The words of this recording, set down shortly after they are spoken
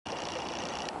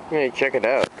Hey, check it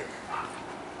out.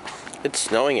 It's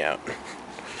snowing out.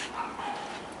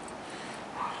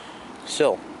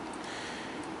 Still.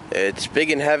 It's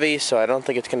big and heavy, so I don't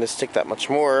think it's going to stick that much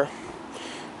more.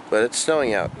 But it's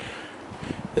snowing out.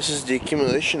 This is the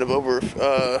accumulation of over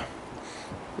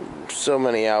so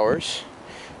many hours.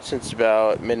 Since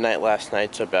about midnight last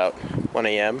night to about 1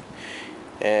 a.m.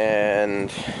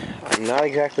 And I'm not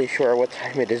exactly sure what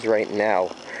time it is right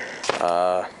now.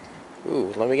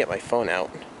 Let me get my phone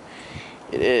out.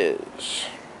 It is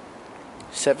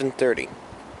 7:30.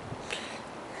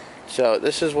 So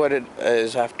this is what it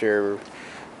is after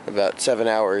about 7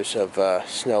 hours of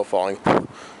snow falling.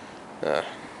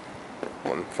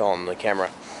 One fell on the camera.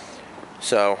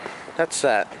 So that's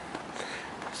that.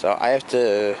 So I have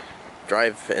to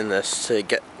drive in this to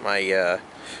get my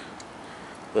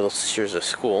little sisters to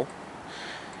school.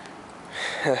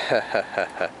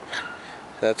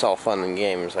 That's all fun and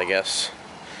games, I guess.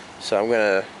 So I'm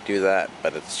gonna do that,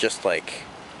 but it's just like,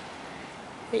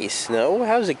 hey Snow,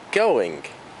 how's it going?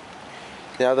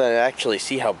 Now that I actually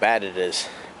see how bad it is,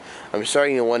 I'm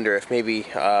starting to wonder if maybe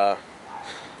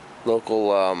local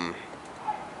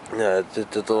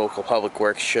the local public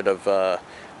works should have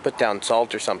put down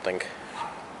salt or something,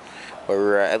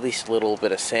 or at least a little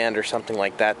bit of sand or something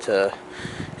like that to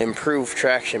improve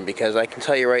traction, because I can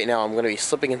tell you right now I'm going to be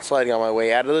slipping and sliding on my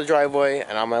way out of the driveway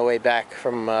and on my way back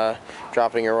from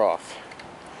dropping her off.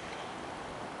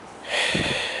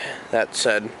 That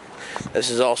said, this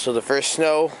is also the first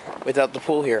snow without the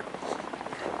pool here.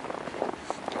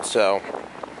 So,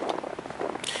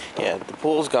 yeah, the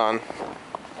pool's gone.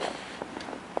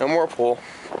 No more pool.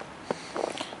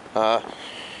 A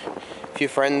few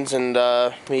friends and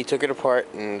me took it apart,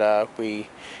 and we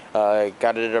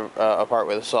got it apart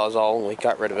with a Sawzall, and we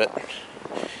got rid of it.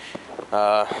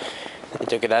 We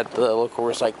took it at the local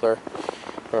recycler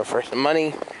for some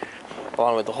money,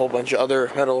 along with a whole bunch of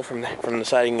other metal from the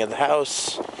siding of the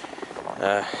house.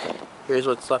 Here's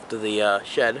what's left of the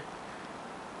shed.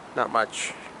 Not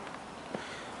much.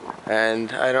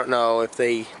 And I don't know if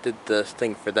they did the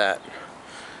thing for that.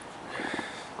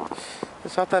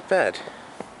 It's not that bad.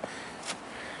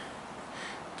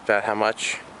 It's about how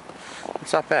much?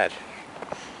 It's not bad,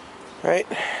 right?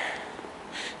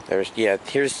 Here's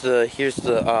the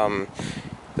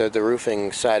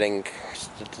roofing siding,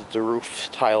 the roof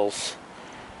tiles,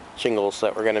 shingles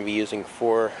that we're going to be using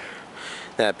for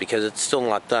that, because it's still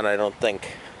not done, I don't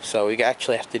think. So we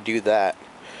actually have to do that.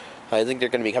 I think they're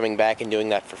going to be coming back and doing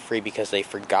that for free because they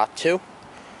forgot to.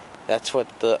 That's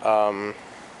what the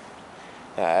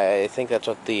I think that's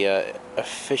what the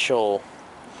official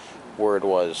word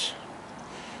was.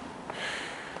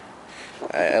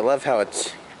 I love how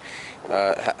it's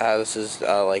how this is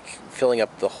like filling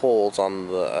up the holes on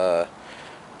the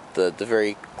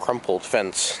very crumpled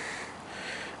fence.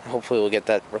 Hopefully we'll get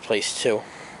that replaced too.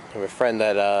 I have a friend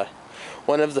that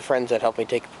one of the friends that helped me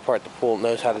take apart the pool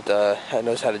knows how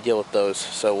to deal with those,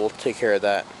 so we'll take care of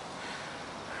that.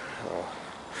 Oh,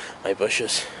 my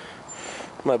bushes.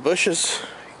 My bushes.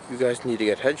 You guys need to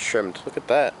get hedge trimmed. Look at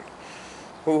that.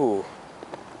 Ooh.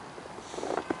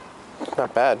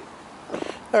 Not bad.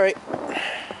 Alright.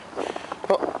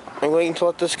 Well, I'm waiting to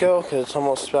let this go because it's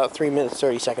almost about 3 minutes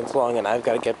 30 seconds long, and I've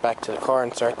got to get back to the car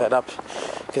and start that up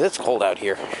because it's cold out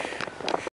here.